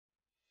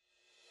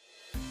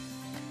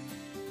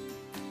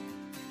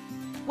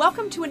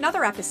Welcome to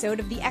another episode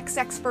of the Ex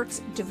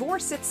Experts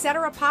Divorce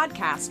Etc.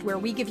 podcast, where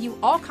we give you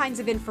all kinds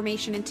of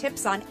information and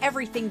tips on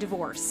everything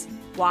divorce.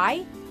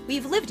 Why?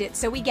 We've lived it,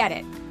 so we get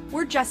it.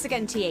 We're Jessica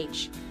and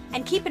TH.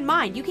 And keep in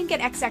mind, you can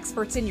get Ex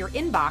Experts in your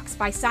inbox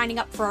by signing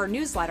up for our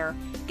newsletter,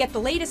 get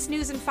the latest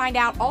news and find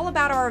out all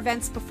about our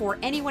events before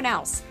anyone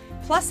else,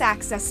 plus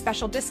access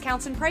special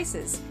discounts and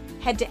prices.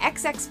 Head to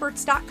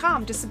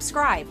xexperts.com to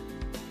subscribe.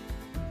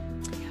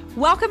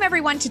 Welcome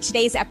everyone to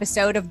today's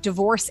episode of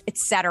Divorce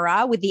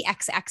Etc. with the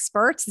Ex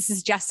Experts. This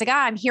is Jessica.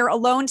 I'm here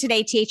alone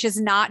today. TH is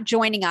not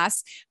joining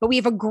us, but we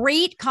have a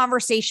great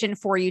conversation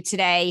for you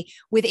today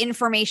with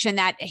information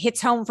that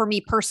hits home for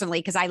me personally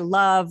because I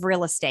love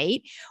real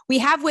estate. We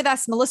have with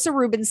us Melissa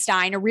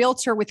Rubenstein, a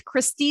realtor with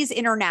Christie's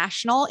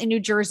International in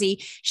New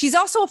Jersey. She's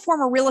also a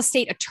former real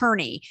estate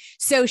attorney.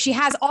 So she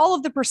has all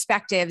of the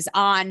perspectives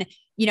on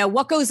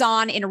what goes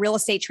on in a real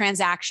estate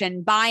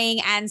transaction, buying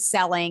and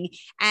selling.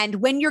 And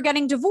when you're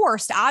getting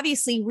divorced,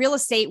 obviously real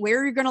estate,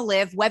 where you're going to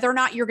live, whether or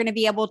not you're going to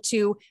be able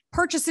to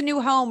purchase a new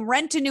home,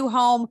 rent a new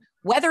home,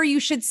 whether you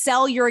should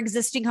sell your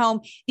existing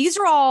home. These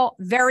are all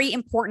very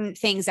important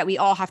things that we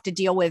all have to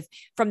deal with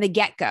from the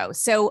get-go.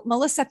 So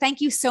Melissa,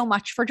 thank you so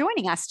much for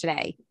joining us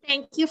today.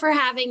 Thank you for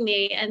having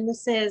me. And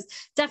this is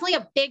definitely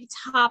a big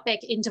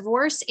topic in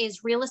divorce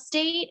is real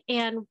estate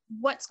and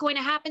what's going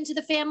to happen to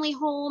the family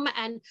home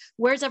and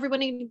where's everyone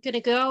going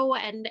to go.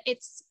 And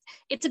it's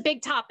a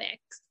big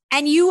topic.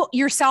 And you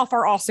yourself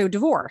are also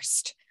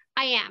divorced.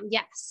 I am,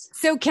 yes.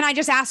 So can I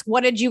just ask,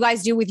 what did you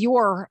guys do with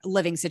your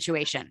living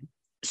situation?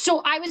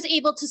 So I was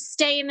able to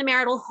stay in the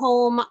marital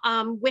home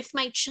with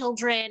my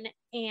children,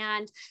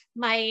 and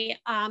my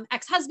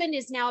ex-husband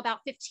is now about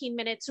 15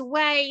 minutes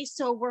away.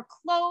 So we're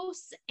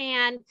close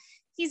and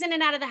he's in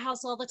and out of the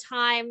house all the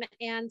time.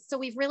 And so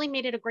we've really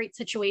made it a great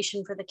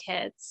situation for the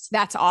kids.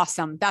 That's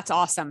awesome. That's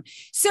awesome.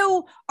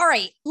 So, all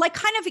right,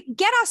 kind of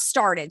get us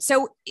started.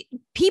 So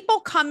people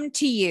come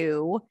to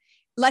you.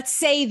 Let's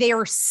say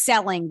they're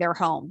selling their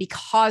home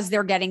because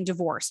they're getting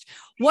divorced.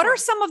 What are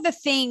some of the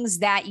things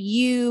that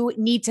you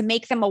need to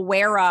make them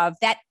aware of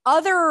that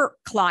other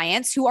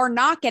clients who are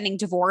not getting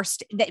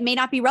divorced that may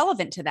not be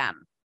relevant to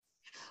them?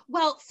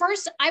 Well,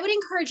 first, I would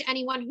encourage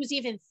anyone who's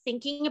even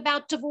thinking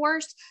about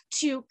divorce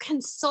to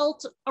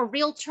consult a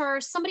realtor,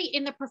 somebody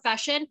in the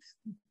profession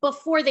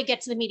before they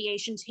get to the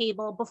mediation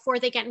table, before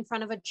they get in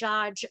front of a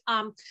judge. I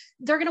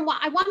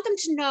want them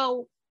to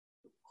know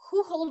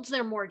who holds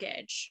their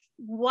mortgage,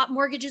 what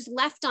mortgage is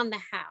left on the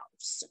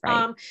house.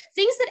 Right.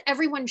 Things that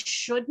everyone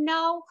should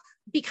know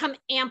become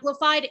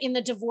amplified in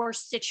the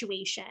divorce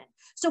situation.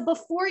 So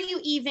before you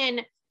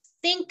even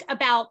think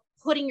about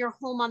putting your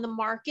home on the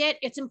market,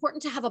 it's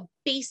important to have a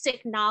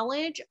basic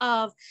knowledge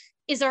of,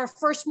 is there a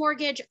first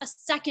mortgage, a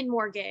second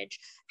mortgage?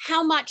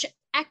 How much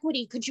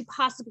equity could you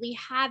possibly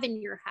have in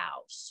your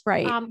house?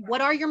 Right. What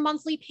are your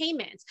monthly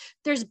payments?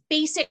 There's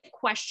basic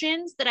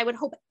questions that I would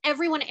hope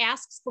everyone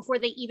asks before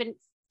they even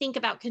think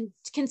about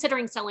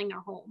considering selling their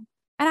home.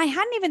 And I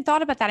hadn't even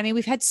thought about that. I mean,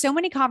 we've had so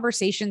many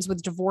conversations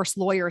with divorce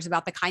lawyers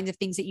about the kinds of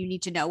things that you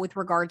need to know with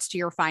regards to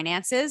your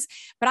finances.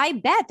 But I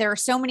bet there are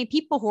so many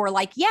people who are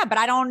like, yeah, but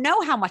I don't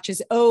know how much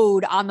is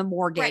owed on the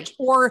mortgage,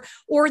 right,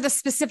 or the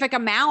specific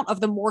amount of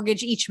the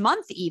mortgage each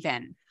month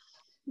even.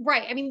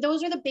 Right. I mean,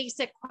 those are the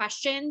basic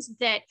questions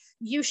that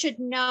you should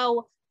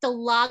know the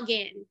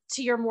login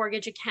to your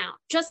mortgage account.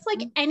 Just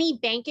like any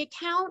bank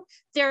account,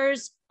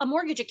 there's a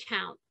mortgage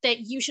account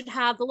that you should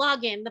have the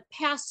login, the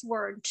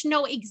password to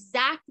know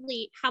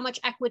exactly how much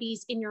equity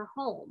is in your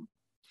home.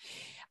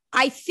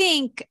 I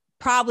think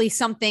probably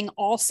something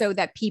also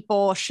that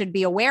people should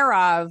be aware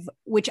of,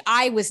 which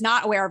I was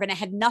not aware of, and it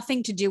had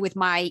nothing to do with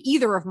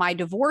either of my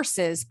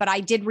divorces, but I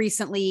did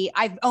recently,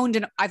 I've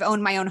owned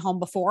my own home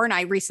before, and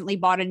I recently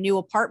bought a new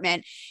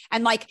apartment,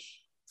 and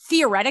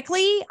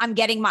theoretically,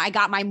 I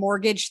got my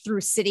mortgage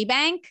through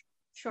Citibank,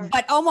 sure,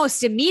 but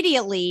almost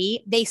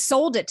immediately they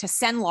sold it to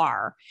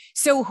Cenlar.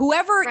 So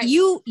whoever right,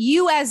 you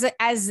as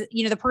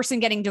the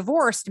person getting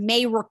divorced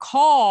may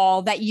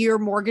recall that your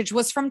mortgage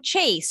was from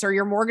Chase or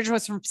your mortgage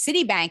was from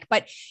Citibank,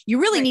 but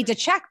you really right, need to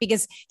check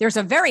because there's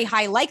a very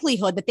high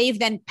likelihood that they've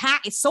then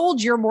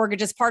sold your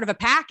mortgage as part of a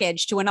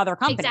package to another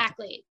company.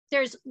 Exactly.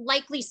 There's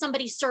likely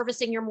somebody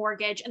servicing your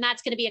mortgage, and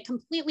that's going to be a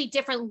completely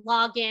different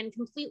login,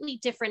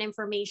 completely different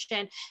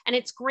information. And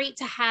it's great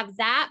to have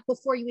that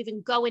before you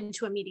even go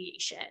into a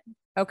mediation.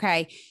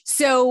 Okay.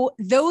 So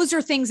those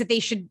are things that they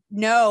should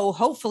know,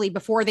 hopefully,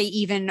 before they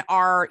even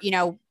are,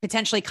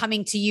 potentially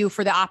coming to you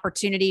for the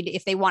opportunity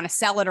if they want to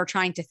sell it or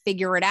trying to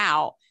figure it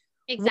out.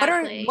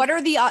 Exactly. What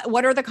are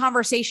the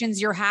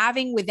conversations you're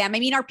having with them? I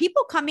mean, are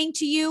people coming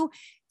to you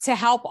to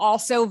help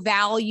also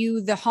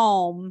value the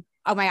home?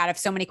 Oh my God, I have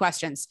so many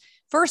questions.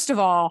 First of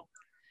all,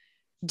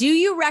 do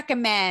you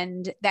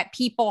recommend that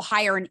people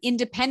hire an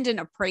independent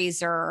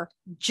appraiser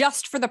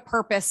just for the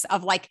purpose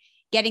of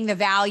getting the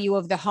value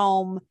of the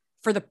home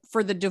for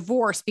the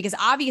divorce? Because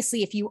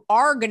obviously, if you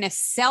are going to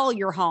sell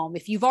your home,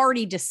 if you've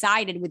already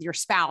decided with your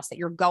spouse that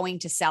you're going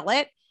to sell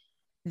it,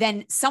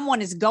 then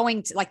someone is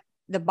going to,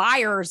 the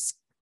buyer's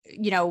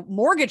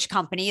mortgage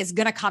company is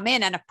going to come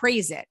in and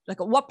appraise it? Like,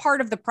 what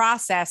part of the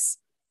process?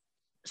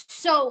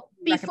 So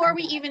before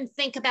we even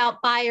think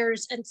about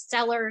buyers and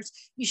sellers,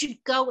 you should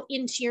go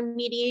into your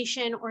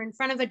mediation or in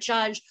front of a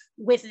judge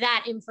with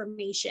that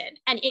information.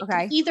 And it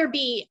can either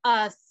be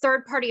a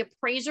third-party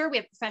appraiser, we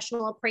have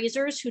professional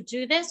appraisers who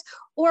do this,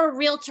 or a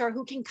realtor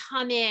who can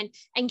come in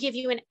and give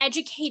you an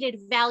educated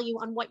value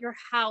on what your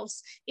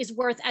house is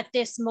worth at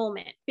this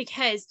moment.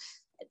 Because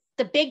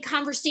the big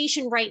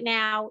conversation right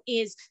now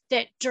is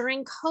that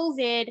during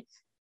COVID,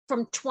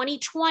 from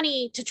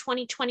 2020 to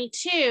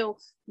 2022,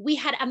 we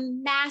had a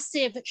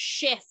massive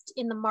shift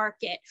in the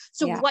market.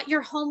 So what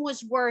your home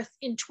was worth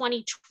in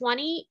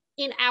 2020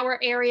 in our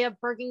area of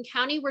Bergen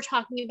County, we're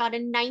talking about a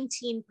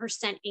 19%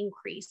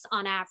 increase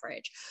on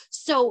average.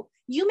 So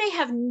you may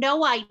have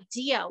no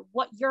idea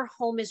what your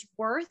home is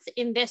worth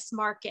in this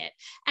market.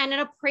 And an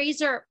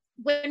appraiser,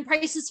 when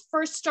prices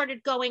first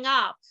started going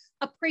up,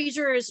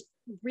 appraisers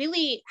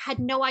really had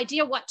no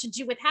idea what to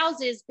do with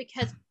houses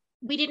because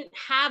we didn't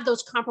have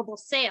those comparable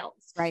sales.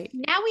 Right.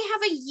 Now we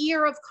have a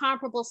year of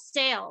comparable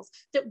sales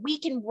that we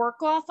can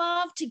work off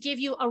of to give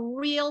you a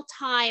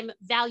real-time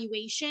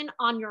valuation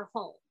on your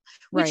home,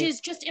 which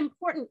is just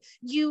important.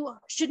 You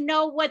should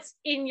know what's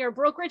in your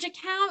brokerage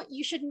account.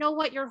 You should know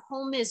what your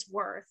home is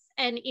worth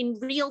and in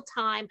real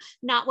time,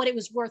 not what it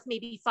was worth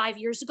maybe 5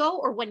 years ago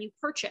or when you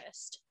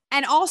purchased.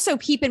 And also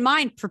keep in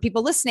mind for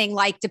people listening,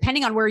 like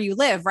depending on where you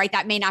live, right?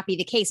 That may not be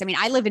the case. I mean,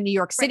 I live in New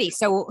York City.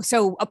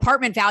 So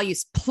apartment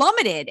values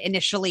plummeted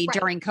initially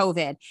during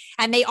COVID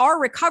and they are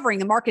recovering.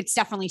 The market's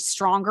definitely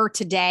stronger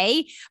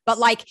today. But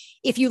like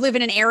if you live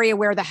in an area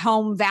where the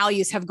home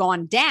values have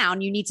gone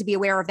down, you need to be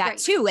aware of that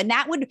too. And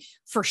that would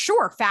for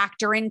sure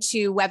factor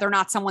into whether or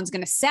not someone's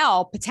going to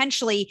sell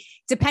potentially,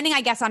 depending,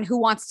 I guess, on who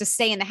wants to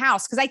stay in the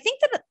house. Because I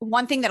think that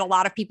one thing that a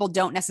lot of people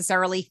don't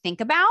necessarily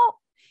think about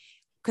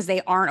because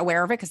they aren't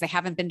aware of it, because they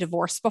haven't been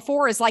divorced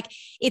before, is like,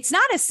 it's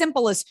not as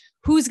simple as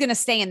who's going to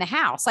stay in the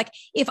house. Like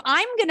if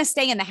I'm going to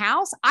stay in the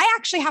house, I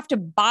actually have to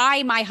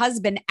buy my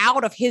husband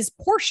out of his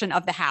portion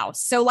of the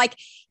house. So like,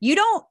 you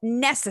don't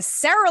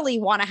necessarily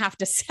want to have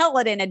to sell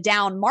it in a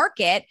down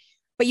market,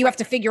 but you have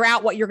to figure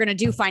out what you're going to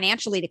do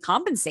financially to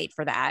compensate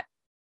for that.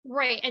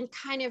 Right. And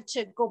kind of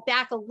to go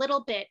back a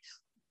little bit,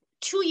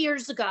 2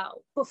 years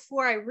ago,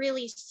 before I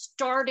really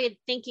started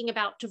thinking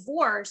about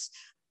divorce,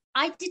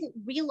 I didn't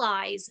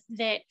realize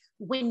that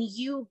when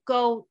you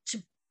go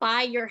to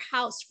buy your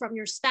house from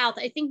your spouse,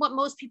 I think what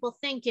most people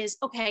think is,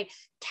 okay,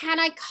 can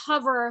I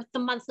cover the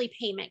monthly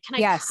payment?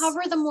 Can I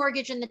cover the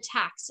mortgage and the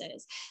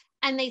taxes?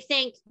 And they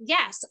think,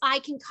 yes, I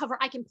can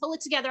pull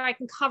it together. I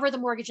can cover the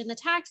mortgage and the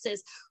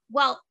taxes.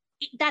 Well,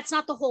 that's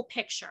not the whole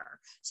picture.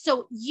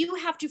 So you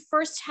have to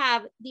first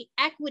have the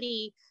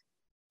equity.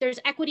 There's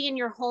equity in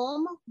your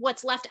home.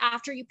 What's left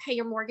after you pay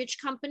your mortgage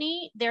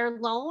company their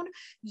loan,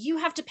 you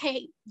have to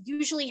pay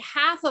usually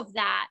half of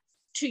that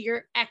to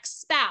your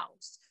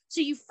ex-spouse. So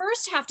you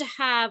first have to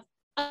have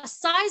a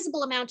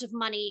sizable amount of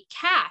money,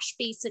 cash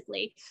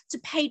basically, to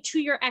pay to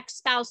your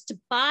ex-spouse to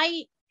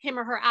buy him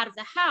or her out of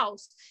the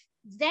house.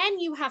 Then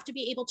you have to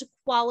be able to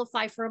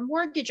qualify for a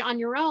mortgage on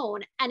your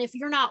own. And if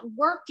you're not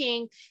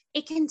working,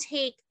 it can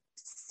take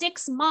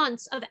 6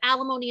 months of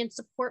alimony and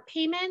support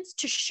payments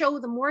to show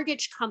the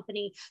mortgage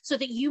company so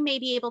that you may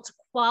be able to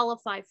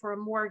qualify for a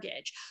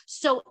mortgage.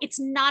 So it's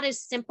not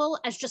as simple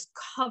as just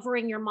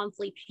covering your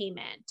monthly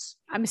payment.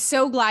 I'm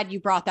so glad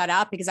you brought that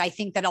up because I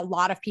think that a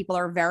lot of people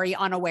are very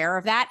unaware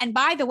of that. And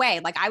by the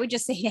way, like I would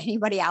just say to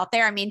anybody out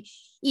there, I mean,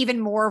 even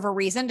more of a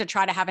reason to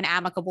try to have an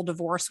amicable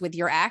divorce with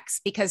your ex,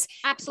 because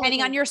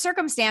depending on your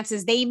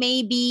circumstances, they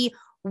may be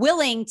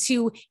willing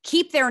to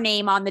keep their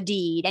name on the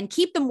deed and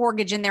keep the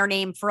mortgage in their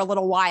name for a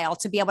little while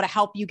to be able to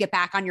help you get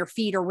back on your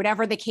feet or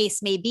whatever the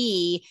case may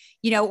be,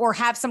 or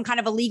have some kind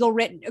of a legal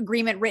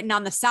agreement written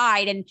on the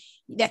side and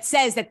that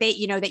says that they,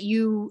 that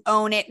you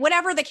own it,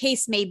 whatever the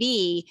case may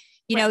be.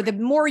 The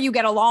more you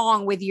get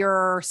along with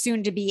your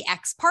soon to be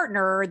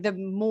ex-partner, the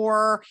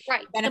more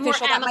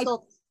beneficial that might.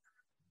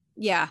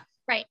 Yeah.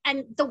 Right.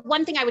 And the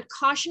one thing I would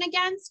caution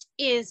against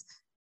is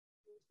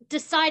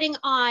deciding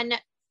on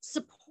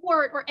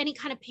support or any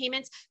kind of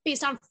payments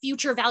based on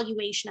future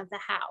valuation of the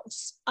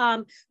house.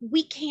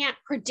 We can't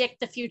predict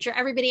the future.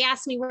 Everybody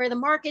asks me where the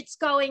market's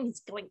going.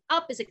 Is it going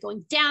up? Is it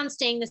going down?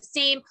 Staying the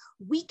same?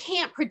 We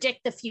can't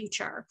predict the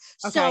future.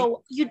 Okay.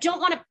 So you don't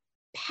want to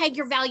peg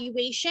your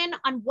valuation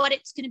on what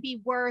it's going to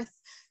be worth,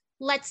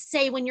 let's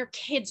say when your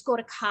kids go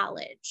to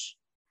college.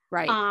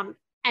 Right.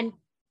 And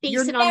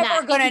you're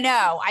never going to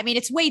know. I mean,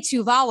 it's way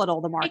too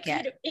volatile, the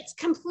market. It's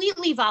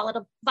completely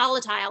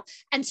volatile.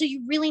 And so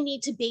you really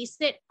need to base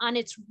it on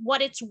what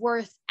it's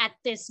worth at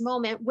this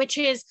moment, which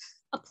is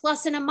a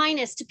plus and a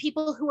minus to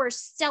people who are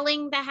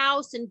selling the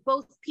house and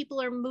both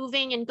people are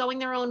moving and going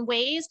their own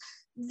ways.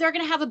 They're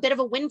going to have a bit of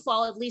a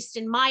windfall, at least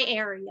in my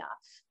area.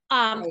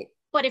 Right.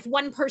 But if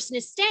one person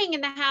is staying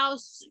in the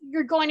house,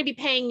 you're going to be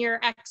paying your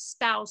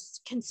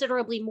ex-spouse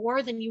considerably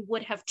more than you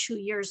would have 2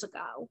 years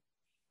ago.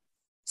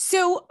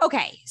 So,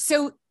 okay.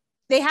 So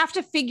they have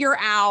to figure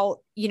out,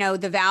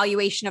 the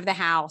valuation of the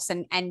house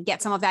and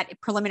get some of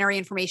that preliminary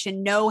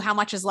information, know how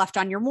much is left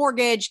on your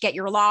mortgage, get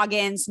your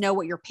logins, know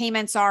what your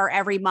payments are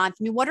every month.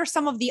 I mean, what are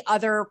some of the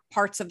other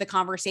parts of the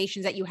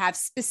conversations that you have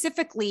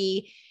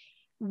specifically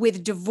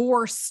with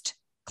divorced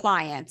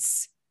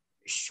clients?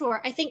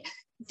 Sure. I think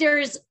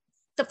there's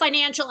the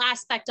financial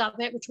aspect of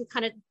it, which we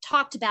kind of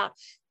talked about.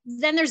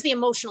 Then there's the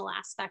emotional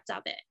aspect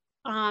of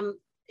it.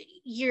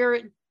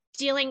 You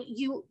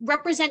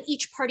represent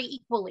each party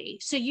equally.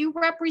 So you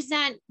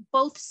represent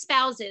both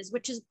spouses,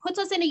 which puts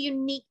us in a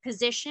unique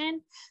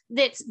position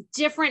that's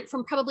different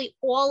from probably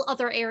all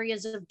other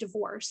areas of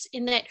divorce,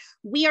 in that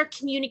we are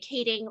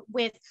communicating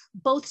with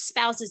both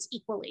spouses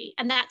equally.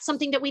 And that's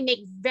something that we make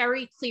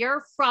very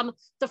clear from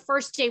the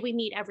first day we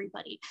meet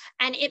everybody.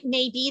 And it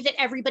may be that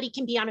everybody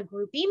can be on a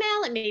group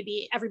email. It may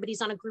be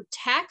everybody's on a group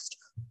text,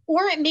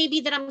 or it may be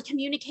that I'm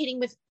communicating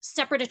with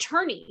separate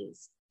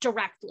attorneys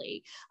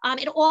directly.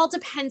 It all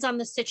depends on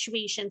the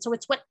situation. So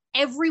it's what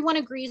everyone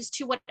agrees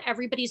to, what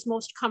everybody's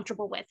most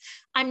comfortable with.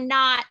 I'm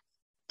not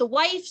the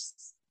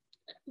wife's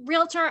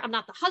realtor. I'm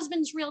not the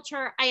husband's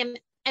realtor. I am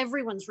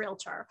everyone's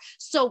realtor.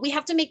 So we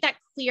have to make that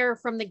clear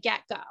from the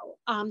get-go,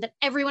 that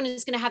everyone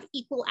is going to have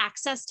equal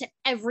access to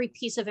every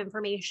piece of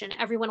information.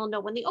 Everyone will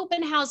know when the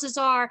open houses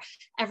are.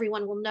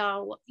 Everyone will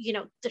know,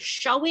 the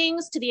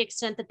showings to the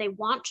extent that they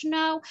want to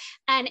know.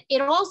 And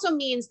it also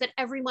means that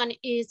everyone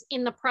is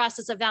in the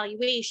process of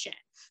valuation.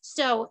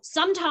 So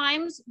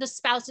sometimes the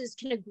spouses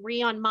can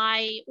agree on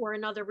my or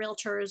another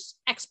realtor's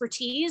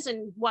expertise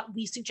and what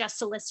we suggest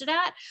to list it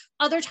at.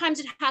 Other times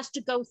it has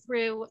to go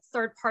through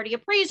third-party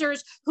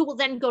appraisers who will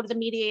then go to the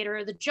mediator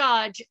or the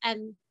judge,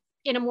 and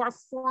in a more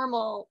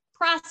formal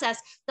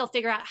process, they'll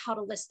figure out how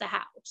to list the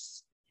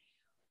house.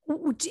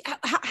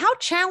 How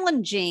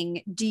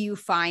challenging do you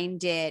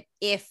find it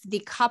if the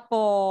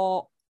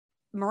couple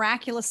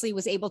miraculously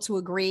was able to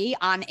agree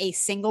on a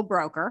single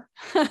broker,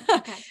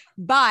 Okay.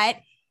 but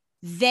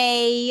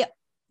they,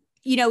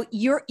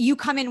 you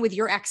come in with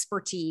your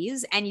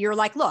expertise and you're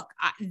like, look,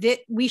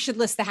 we should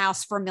list the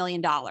house for $1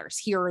 million.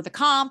 Here are the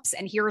comps,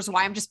 and here's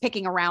why. I'm just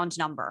picking a round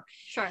number.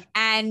 Sure.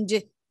 And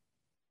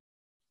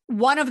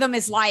one of them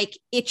is like,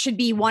 it should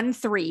be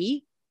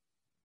 1.3.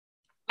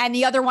 And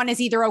the other one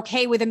is either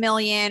okay with $1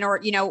 million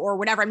or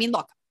whatever. I mean,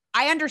 look,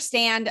 I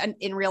understand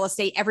in real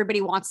estate, everybody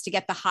wants to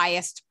get the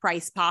highest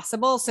price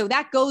possible. So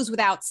that goes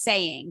without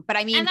saying, but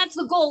I mean, and that's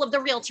the goal of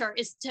the realtor,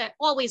 is to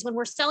always, when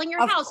we're selling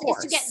your house, is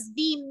to get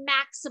the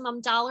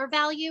maximum dollar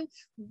value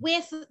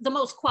with the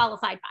most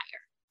qualified buyer.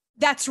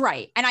 That's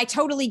right. And I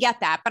totally get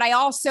that. But I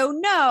also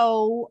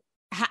know,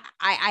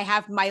 I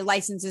have my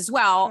license as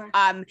well,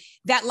 Sure.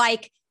 That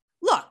like,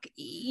 look,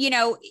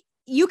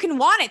 you can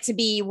want it to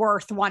be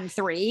worth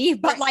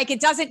 1.3, but like, it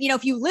doesn't,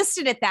 if you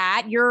listed it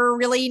that, you're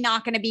really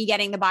not going to be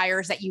getting the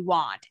buyers that you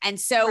want. And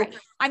so Right.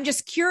 I'm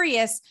just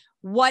curious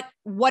what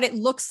it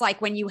looks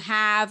like when you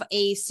have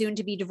a soon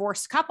to be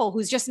divorced couple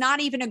who's just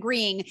not even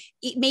agreeing.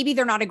 Maybe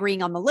they're not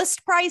agreeing on the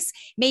list price.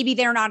 Maybe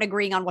they're not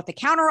agreeing on what the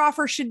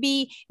counteroffer should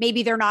be.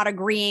 Maybe they're not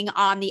agreeing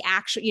on the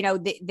actual,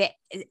 the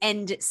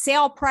end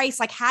sale price.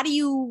 Like, how do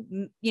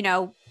you,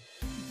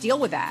 deal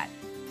with that?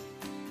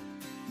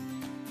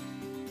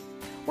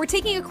 We're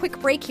taking a quick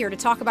break here to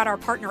talk about our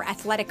partner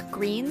Athletic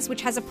Greens,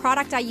 which has a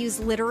product I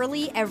use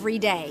literally every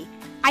day.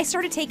 I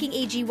started taking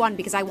AG1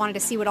 because I wanted to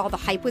see what all the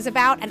hype was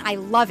about, and I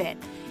love it.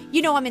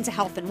 I'm into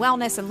health and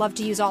wellness and love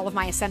to use all of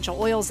my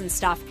essential oils and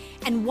stuff.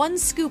 And one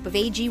scoop of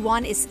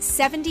AG1 is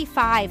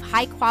 75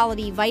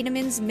 high-quality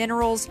vitamins,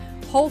 minerals,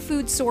 whole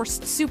food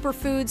sourced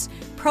superfoods,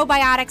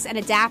 probiotics, and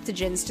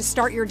adaptogens to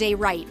start your day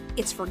right.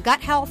 It's for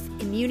gut health,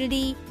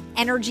 immunity,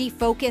 energy,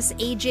 focus,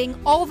 aging,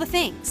 all the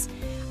things.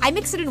 I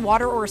mix it in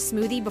water or a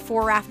smoothie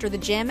before or after the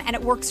gym, and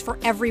it works for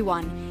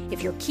everyone.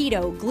 If you're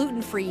keto,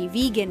 gluten-free,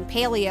 vegan,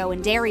 paleo,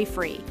 and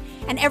dairy-free.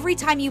 And every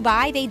time you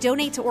buy, they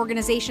donate to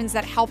organizations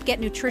that help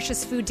get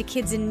nutritious food to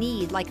kids in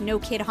need, like No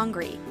Kid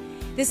Hungry.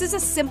 This is a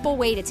simple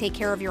way to take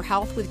care of your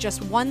health with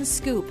just one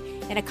scoop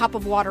in a cup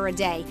of water a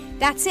day.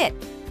 That's it.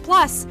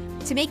 Plus,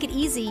 to make it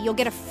easy, you'll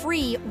get a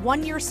free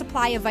 1-year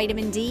supply of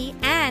vitamin D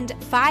and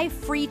 5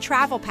 free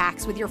travel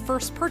packs with your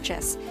first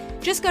purchase.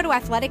 Just go to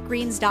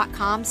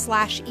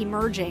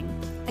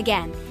athleticgreens.com/emerging.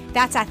 Again,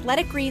 that's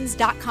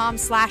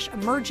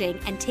athleticgreens.com/emerging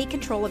and take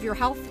control of your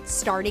health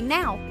starting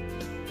now.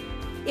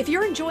 If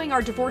you're enjoying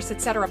our Divorce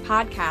Etc.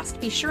 podcast,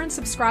 be sure and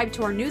subscribe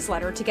to our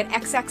newsletter to get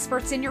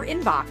ex-experts in your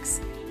inbox.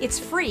 It's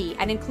free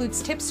and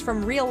includes tips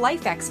from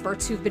real-life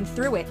experts who've been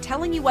through it,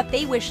 telling you what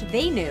they wish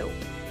they knew.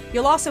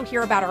 You'll also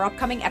hear about our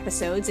upcoming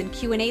episodes and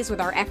Q&As with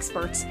our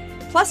experts.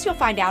 Plus, you'll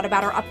find out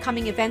about our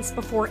upcoming events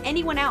before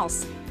anyone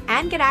else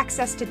and get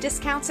access to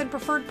discounts and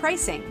preferred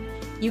pricing.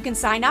 You can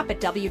sign up at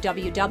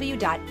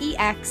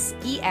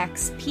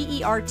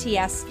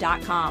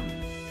www.experts.com.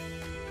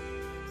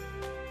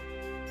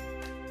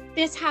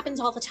 This happens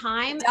all the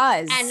time. It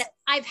does. And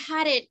I've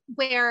had it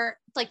where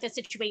like the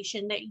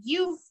situation that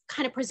you've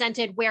kind of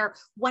presented where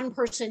one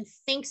person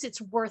thinks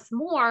it's worth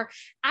more,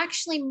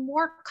 actually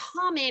more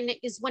common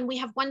is when we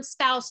have one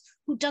spouse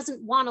who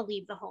doesn't want to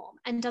leave the home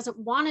and doesn't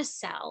want to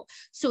sell.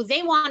 So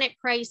they want it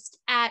priced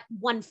at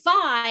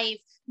 1.5,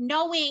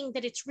 knowing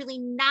that it's really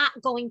not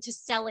going to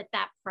sell at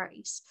that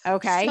price.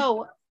 Okay.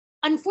 So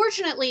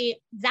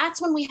unfortunately,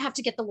 that's when we have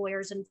to get the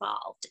lawyers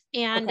involved.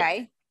 And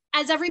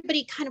as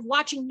everybody kind of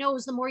watching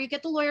knows, the more you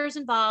get the lawyers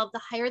involved, the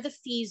higher the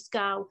fees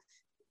go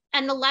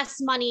and the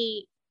less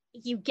money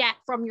you get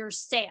from your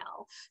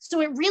sale.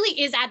 So it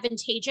really is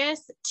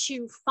advantageous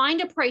to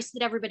find a price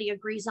that everybody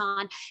agrees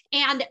on.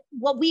 And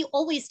what we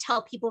always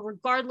tell people,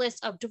 regardless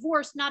of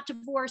divorce, not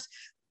divorce,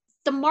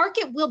 the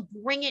market will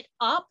bring it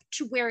up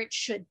to where it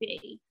should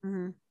be.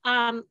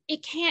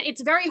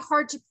 It's very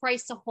hard to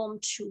price a home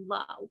too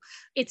low.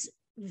 It's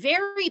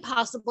very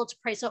possible to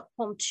price a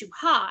home too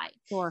high.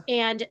 Sure.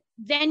 And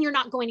then you're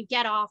not going to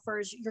get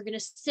offers. You're going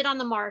to sit on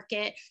the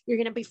market. You're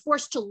going to be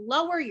forced to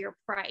lower your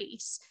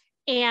price.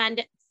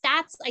 And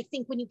that's, I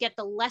think, when you get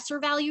the lesser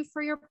value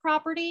for your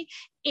property.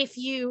 If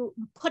you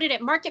put it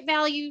at market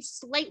value,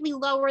 slightly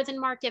lower than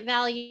market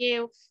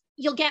value,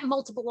 you'll get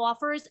multiple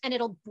offers and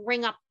it'll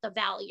bring up the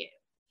value.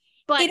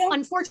 But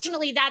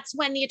unfortunately, that's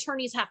when the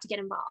attorneys have to get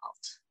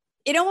involved.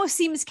 It almost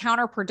seems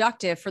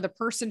counterproductive for the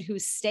person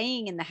who's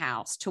staying in the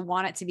house to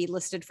want it to be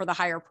listed for the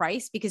higher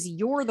price, because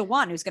you're the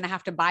one who's going to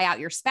have to buy out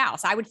your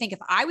spouse. I would think if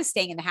I was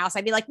staying in the house,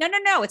 I'd be like,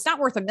 no, it's not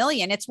worth $1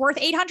 million. It's worth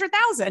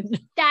 800,000.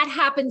 That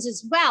happens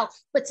as well.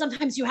 But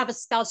sometimes you have a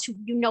spouse who,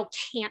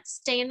 can't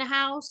stay in the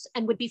house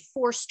and would be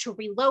forced to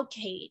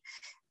relocate.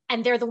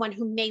 And they're the one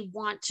who may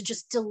want to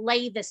just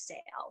delay the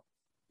sale.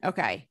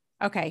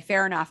 Okay,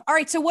 fair enough. All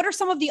right. So what are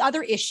some of the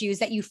other issues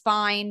that you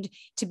find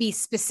to be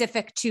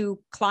specific to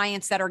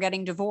clients that are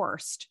getting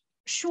divorced?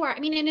 Sure.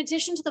 I mean, in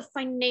addition to the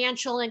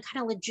financial and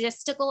kind of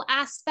logistical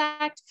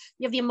aspect,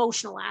 you have the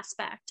emotional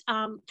aspect.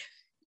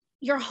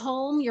 Your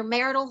home, your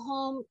marital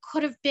home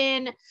could have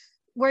been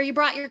where you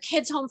brought your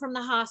kids home from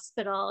the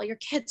hospital, your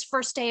kids'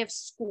 first day of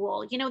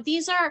school.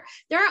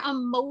 There are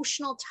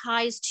emotional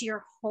ties to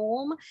your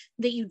home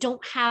that you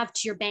don't have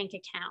to your bank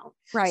account.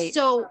 Right.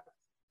 So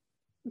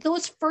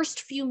those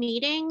first few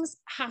meetings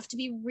have to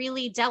be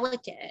really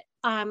delicate.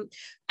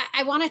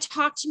 I want to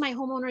talk to my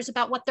homeowners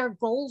about what their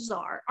goals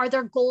are. Are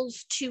their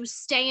goals to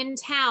stay in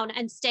town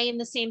and stay in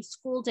the same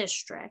school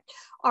district?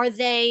 Are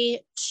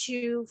they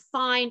to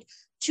find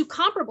two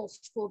comparable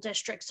school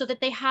districts so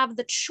that they have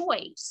the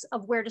choice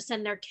of where to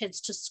send their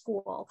kids to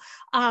school?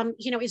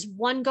 Is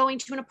one going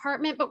to an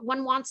apartment, but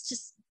one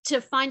wants to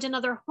find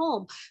another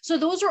home? So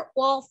those are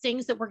all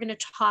things that we're going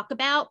to talk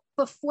about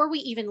before we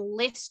even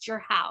list your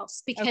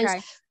house,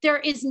 because there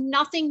is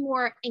nothing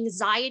more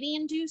anxiety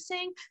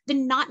inducing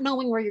than not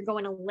knowing where you're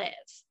going to live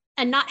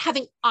and not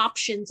having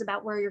options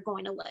about where you're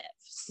going to live.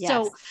 Yes.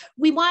 So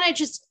we want to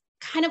just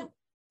kind of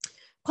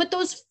put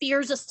those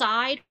fears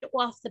aside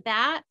off the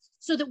bat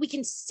so that we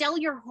can sell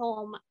your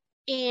home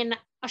in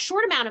a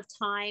short amount of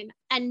time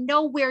and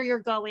know where you're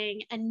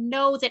going and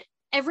know that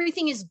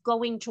everything is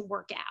going to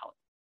work out.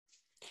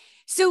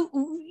 So,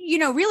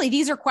 really,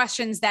 these are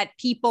questions that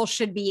people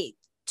should be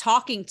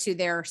talking to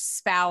their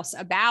spouse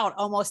about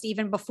almost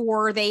even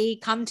before they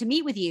come to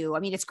meet with you. I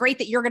mean, it's great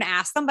that you're going to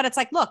ask them, but it's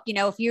like, look,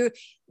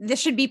 this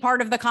should be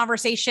part of the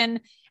conversation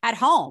at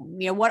home.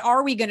 What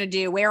are we going to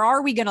do? Where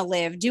are we going to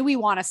live? Do we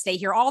want to stay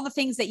here? All the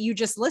things that you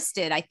just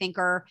listed, I think,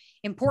 are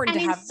important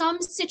to have. In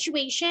some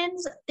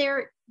situations,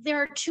 there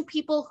are two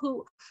people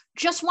who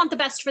just want the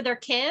best for their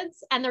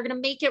kids, and they're going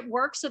to make it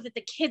work so that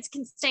the kids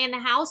can stay in the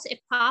house if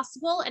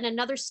possible, and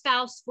another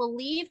spouse will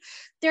leave.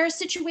 There are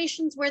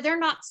situations where they're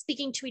not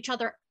speaking to each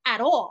other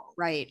at all.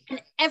 Right.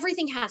 And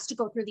everything has to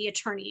go through the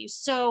attorneys.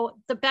 So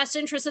the best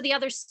interest of the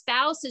other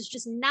spouse is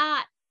just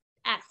not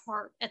at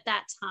heart at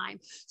that time.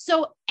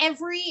 So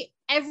every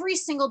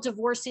single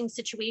divorcing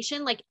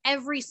situation, like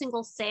every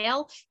single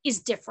sale, is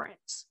different.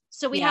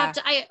 So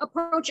I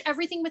approach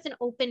everything with an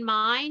open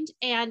mind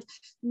and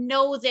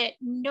know that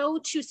no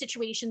two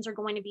situations are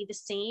going to be the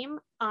same.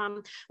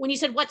 When you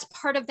said what's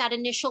part of that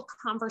initial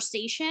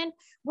conversation,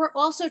 we're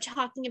also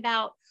talking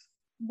about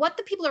what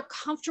the people are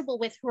comfortable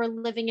with who are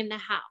living in the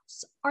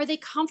house. Are they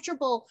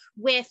comfortable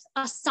with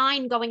a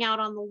sign going out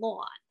on the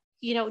lawn?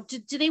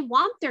 Do they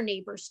want their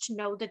neighbors to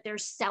know that they're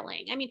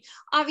selling? I mean,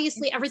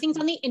 obviously everything's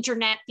on the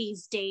internet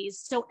these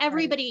days, so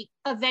everybody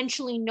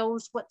eventually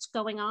knows what's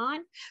going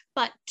on,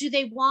 but do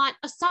they want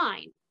a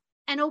sign,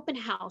 an open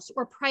house,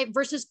 or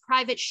versus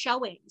private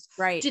showings?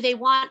 Right. Do they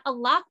want a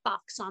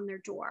lockbox on their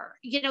door?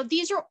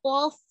 These are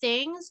all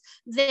things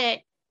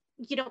that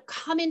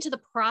come into the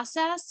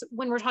process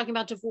when we're talking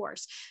about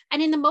divorce.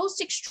 And in the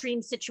most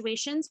extreme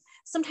situations,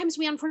 sometimes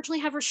we unfortunately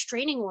have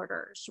restraining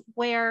orders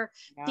where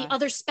the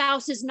other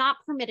spouse is not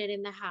permitted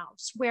in the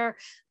house, where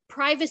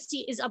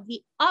privacy is of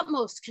the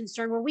utmost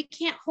concern, where we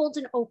can't hold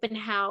an open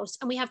house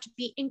and we have to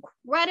be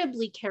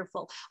incredibly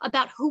careful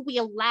about who we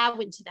allow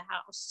into the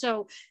house.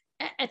 So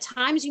at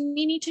times you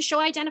may need to show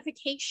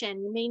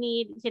identification. You may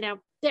need,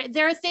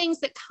 there are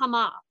things that come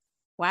up.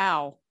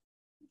 Wow.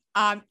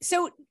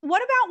 So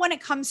what about when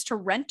it comes to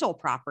rental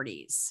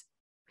properties?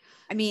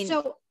 I mean,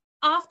 so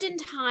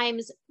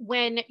oftentimes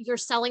when you're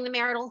selling the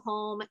marital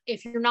home,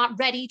 if you're not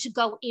ready to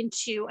go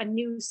into a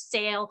new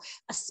sale,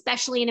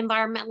 especially an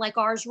environment like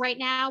ours right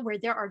now, where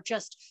there are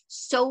just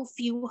so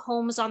few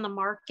homes on the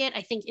market,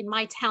 I think in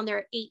my town, there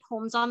are 8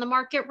 homes on the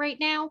market right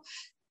now.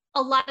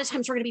 A lot of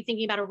times we're going to be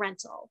thinking about a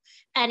rental.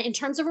 And in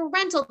terms of a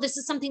rental, this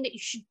is something that you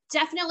should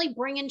definitely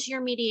bring into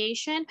your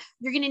mediation.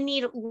 You're going to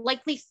need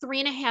likely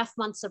 3.5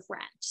 months of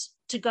rent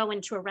to go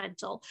into a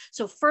rental.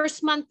 So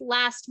first month,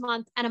 last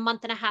month, and a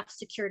month and a half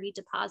security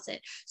deposit.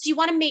 So you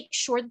want to make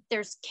sure that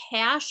there's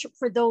cash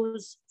for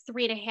those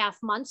 3.5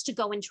 months to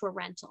go into a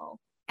rental.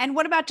 and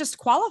what about just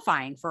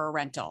qualifying for a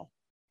rental?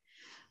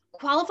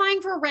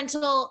 Qualifying for a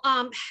rental,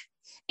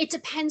 it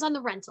depends on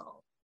the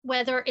rental.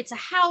 Whether it's a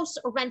house,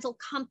 a rental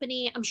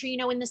company, I'm sure you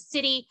know in the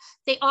city,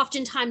 they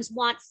oftentimes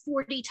want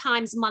 40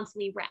 times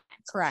monthly rent.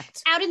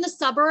 Correct. Out in the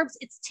suburbs,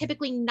 it's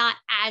typically not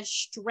as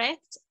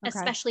strict, Okay.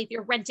 especially if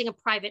you're renting a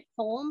private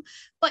home,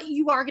 but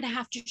you are going to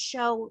have to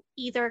show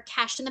either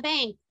cash in the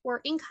bank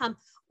or income,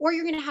 or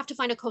you're going to have to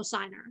find a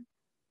cosigner.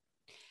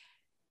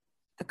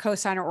 A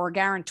cosigner or a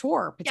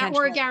guarantor Yeah,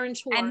 potentially. or a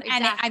guarantor. And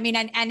exactly. I mean,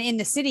 and in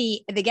the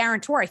city, the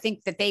guarantor, I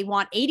think that they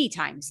want 80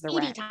 times the 80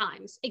 rent.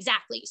 times.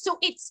 Exactly. So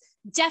it's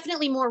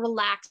definitely more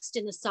relaxed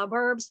in the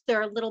suburbs. There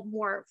are a little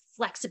more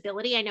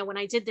flexibility. I know when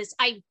I did this,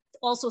 I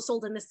also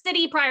sold in the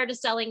city prior to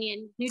selling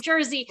in New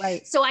Jersey.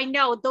 Right. So I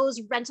know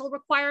those rental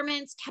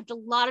requirements kept a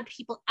lot of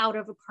people out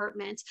of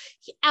apartments.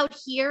 Out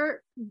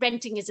here,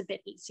 renting is a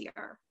bit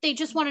easier. They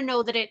just want to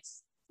know that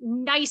it's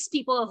nice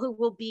people who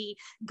will be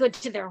good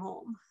to their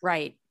home.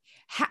 Right.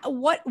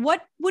 What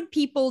would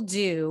people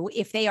do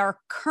if they are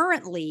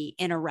currently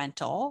in a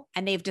rental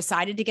and they've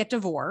decided to get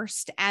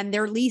divorced and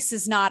their lease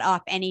is not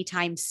up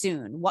anytime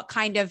soon? What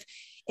kind of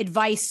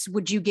advice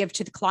would you give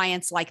to the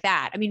clients like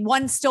that? I mean,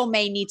 one still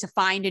may need to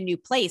find a new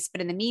place, but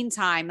in the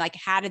meantime, like,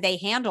 how do they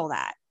handle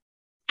that?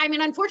 I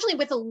mean, unfortunately,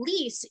 with a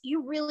lease,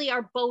 you really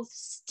are both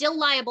still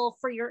liable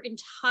for your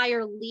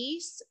entire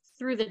lease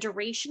through the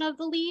duration of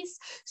the lease.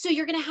 So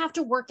you're going to have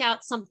to work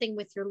out something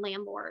with your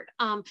landlord.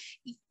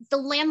 The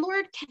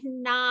landlord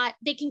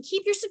they can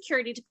keep your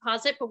security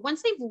deposit, but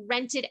once they've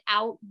rented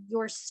out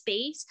your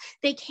space,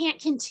 they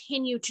can't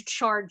continue to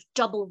charge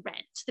double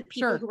rent to the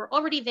people who are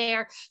already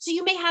there. So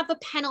you may have a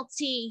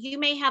penalty, you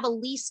may have a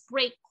lease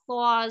break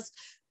clause.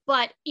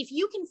 But if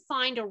you can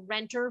find a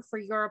renter for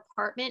your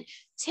apartment,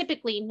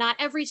 typically, not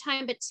every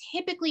time, but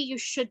typically you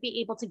should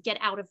be able to get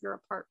out of your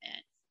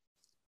apartment.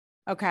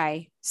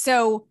 Okay.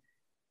 So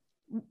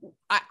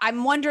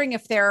I'm wondering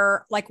if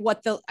they're like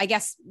I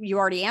guess you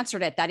already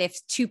answered it, that if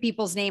 2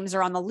 people's names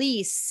are on the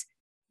lease,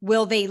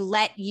 will they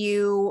let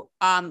you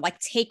like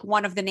take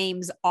one of the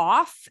names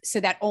off so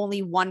that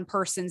only one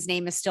person's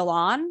name is still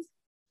on?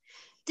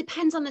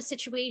 Depends on the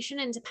situation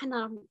and depend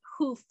on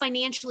who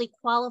financially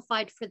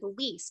qualified for the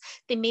lease.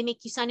 They may make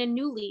you sign a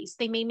new lease.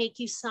 They may make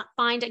you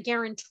find a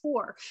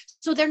guarantor.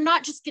 So they're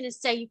not just going to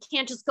say, you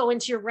can't just go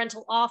into your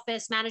rental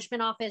office,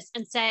 management office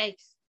and say,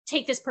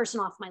 take this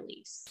person off my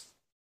lease.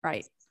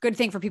 Right. Good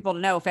thing for people to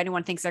know if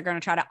anyone thinks they're going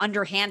to try to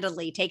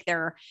underhandedly take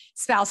their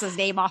spouse's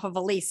name off of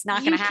a lease. Not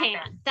going to happen.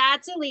 Can't.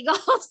 That's illegal.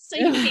 So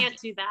you can't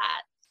do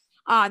that.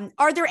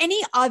 Are there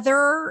any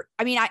other,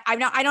 I mean,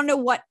 I don't know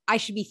what I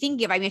should be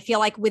thinking of. I mean, I feel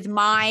like with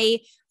my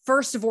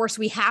first divorce,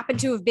 we happened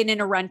to have been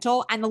in a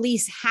rental and the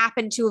lease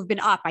happened to have been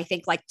up, I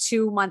think like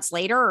 2 months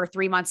later or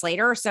 3 months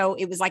later. So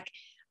it was like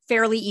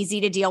fairly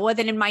easy to deal with.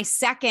 And in my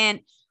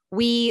second,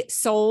 we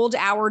sold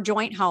our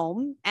joint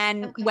home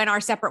and went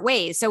our separate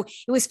ways. So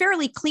it was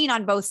fairly clean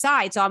on both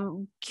sides. So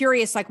I'm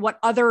curious, like, what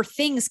other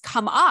things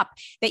come up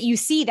that you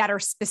see that are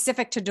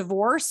specific to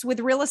divorce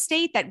with real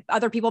estate that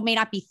other people may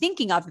not be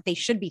thinking of that they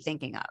should be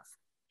thinking of?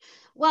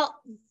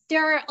 Well,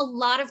 there are a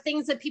lot of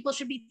things that people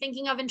should be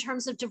thinking of in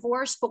terms of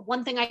divorce. But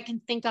one thing I can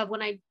think of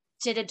when I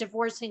did a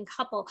divorcing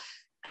couple,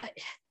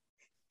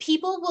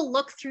 people will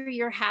look through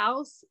your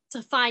house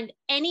to find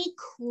any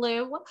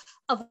clue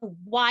of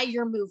why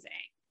you're moving.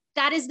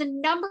 That is the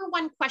number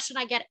one question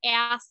I get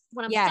asked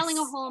when I'm selling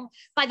a home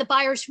by the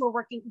buyers who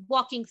are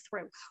walking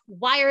through.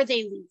 Why are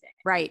they leaving?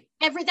 Right.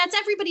 That's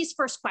everybody's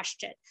first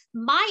question.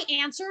 My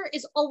answer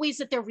is always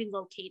that they're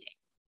relocating.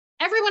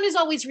 Everyone is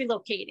always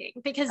relocating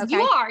because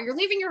you're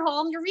leaving your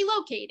home, you're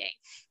relocating.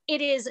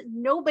 It is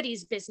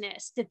nobody's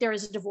business that there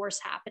is a divorce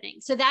happening.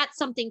 So that's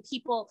something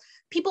people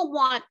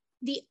want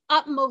the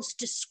utmost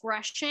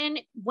discretion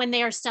when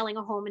they are selling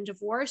a home and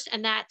divorce.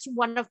 And that's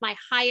one of my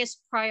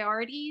highest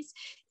priorities,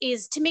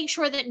 is to make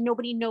sure that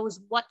nobody knows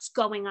what's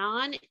going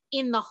on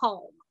in the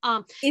home.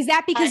 Is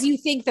that because you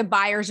think the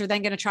buyers are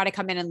then going to try to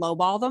come in and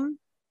lowball them?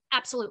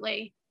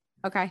 Absolutely.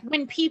 Okay.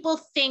 When people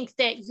think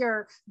that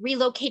you're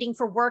relocating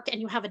for work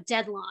and you have a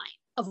deadline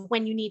of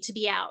when you need to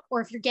be out,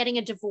 or if you're getting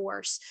a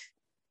divorce,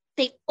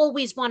 they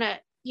always want to,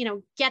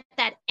 get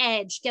that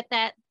edge, get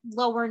that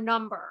lower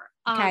number.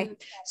 Okay.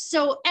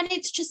 So, and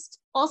it's just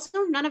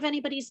also none of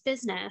anybody's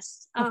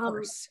business. Of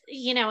course.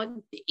 In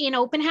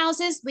open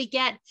houses, we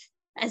get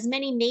as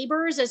many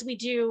neighbors as we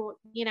do,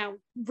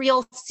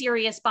 real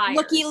serious buyers.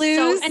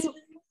 Looky-loos. And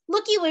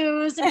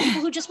looky-loos and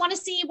people who just want to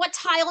see what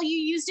tile you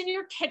used in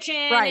your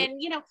kitchen. Right.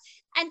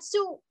 And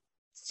so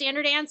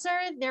standard answer,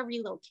 they're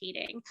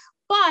relocating.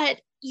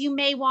 But you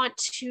may want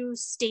to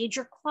stage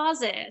your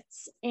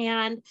closets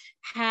and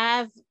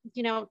have,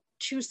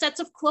 2 sets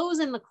of clothes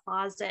in the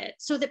closet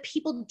so that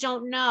people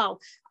don't know.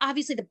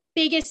 Obviously, the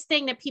biggest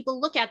thing that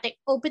people look at, they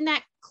open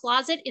that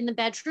closet in the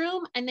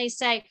bedroom and they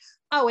say,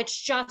 oh, it's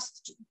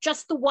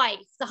just the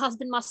wife. The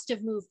husband must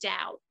have moved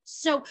out.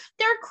 So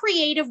there are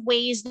creative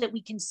ways that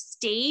we can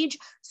stage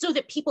so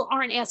that people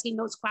aren't asking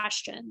those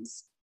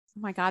questions.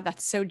 Oh my God,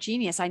 that's so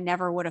genius. I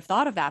never would have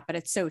thought of that, but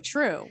it's so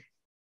true.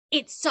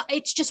 It's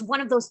just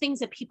one of those things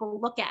that people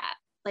look at.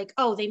 Like,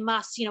 oh, they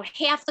must,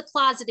 half the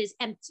closet is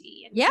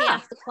empty and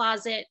half the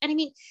closet. And I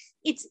mean,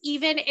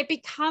 it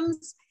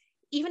becomes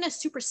even a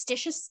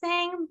superstitious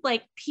thing.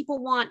 Like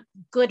people want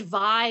good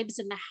vibes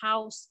in the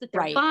house that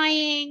they're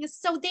buying.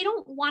 So they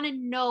don't want to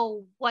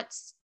know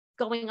what's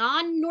going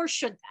on, nor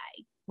should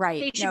they. Right.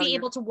 They should be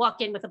able to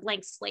walk in with a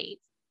blank slate.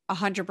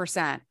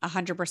 100%.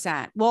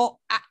 100%. Well,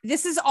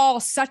 this is all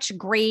such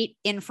great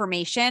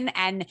information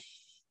and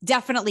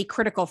definitely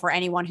critical for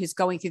anyone who's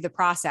going through the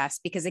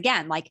process, because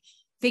again, like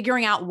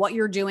figuring out what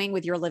you're doing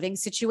with your living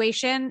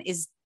situation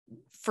is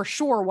for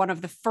sure one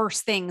of the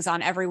first things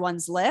on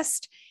everyone's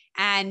list.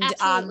 And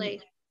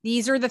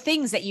these are the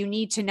things that you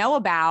need to know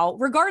about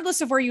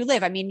regardless of where you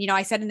live. I mean,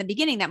 I said in the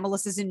beginning that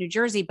Melissa's in New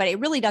Jersey, but it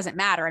really doesn't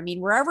matter. I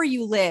mean, wherever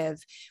you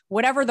live,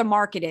 whatever the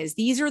market is,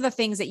 these are the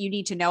things that you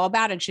need to know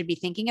about and should be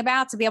thinking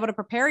about to be able to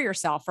prepare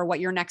yourself for what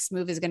your next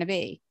move is going to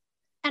be.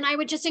 And I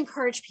would just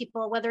encourage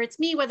people, whether it's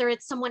me, whether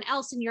it's someone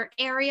else in your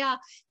area,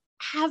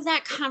 have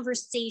that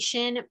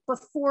conversation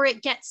before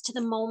it gets to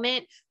the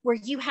moment where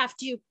you have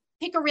to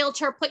pick a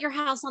realtor, put your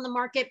house on the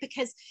market,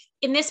 because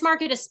in this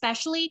market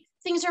especially,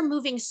 things are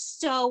moving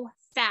so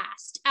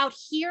fast. Out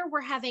here,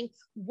 we're having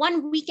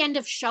one weekend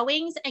of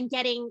showings and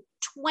getting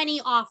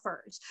 20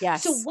 offers.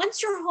 Yes. So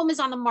once your home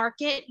is on the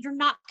market, you're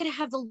not going to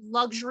have the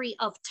luxury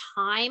of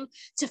time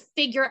to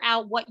figure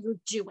out what you're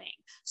doing.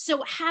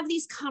 So have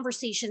these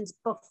conversations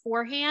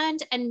beforehand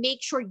and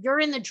make sure you're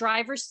in the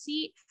driver's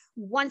seat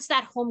once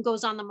that home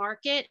goes on the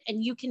market,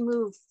 and you can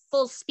move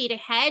full speed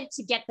ahead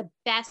to get the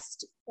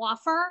best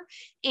offer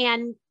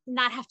and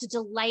not have to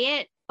delay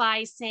it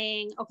by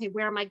saying, okay,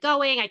 where am I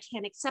going? I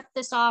can't accept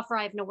this offer.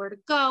 I have nowhere to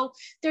go.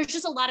 There's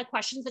just a lot of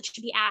questions that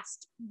should be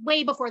asked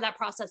way before that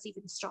process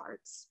even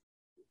starts.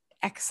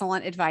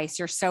 Excellent advice.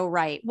 You're so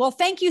right. Well,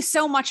 thank you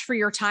so much for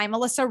your time,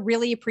 Melissa.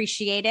 Really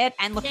appreciate it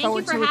and look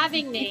forward to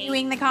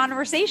continuing the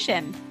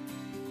conversation.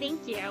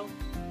 Thank you.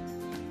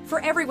 For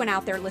everyone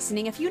out there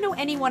listening, if you know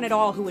anyone at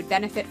all who would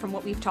benefit from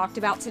what we've talked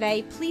about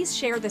today, please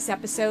share this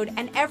episode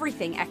and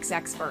everything X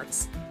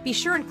Experts. Be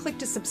sure and click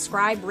to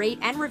subscribe, rate,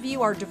 and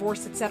review our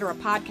Divorce Etc.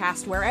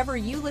 podcast wherever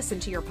you listen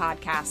to your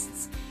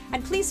podcasts.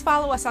 And please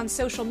follow us on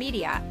social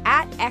media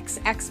at X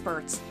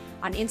Experts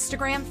on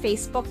Instagram,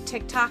 Facebook,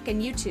 TikTok,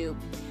 and YouTube.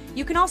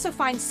 You can also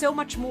find so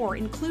much more,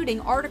 including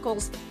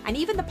articles and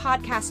even the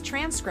podcast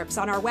transcripts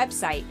on our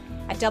website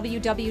at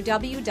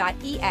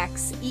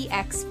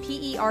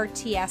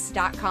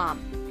www.exexperts.com.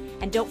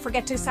 And don't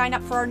forget to sign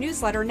up for our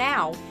newsletter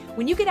now.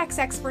 When you get X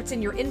Experts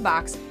in your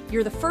inbox,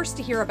 you're the first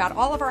to hear about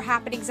all of our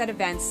happenings at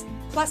events,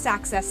 plus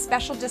access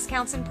special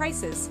discounts and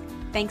prices.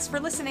 Thanks for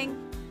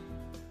listening.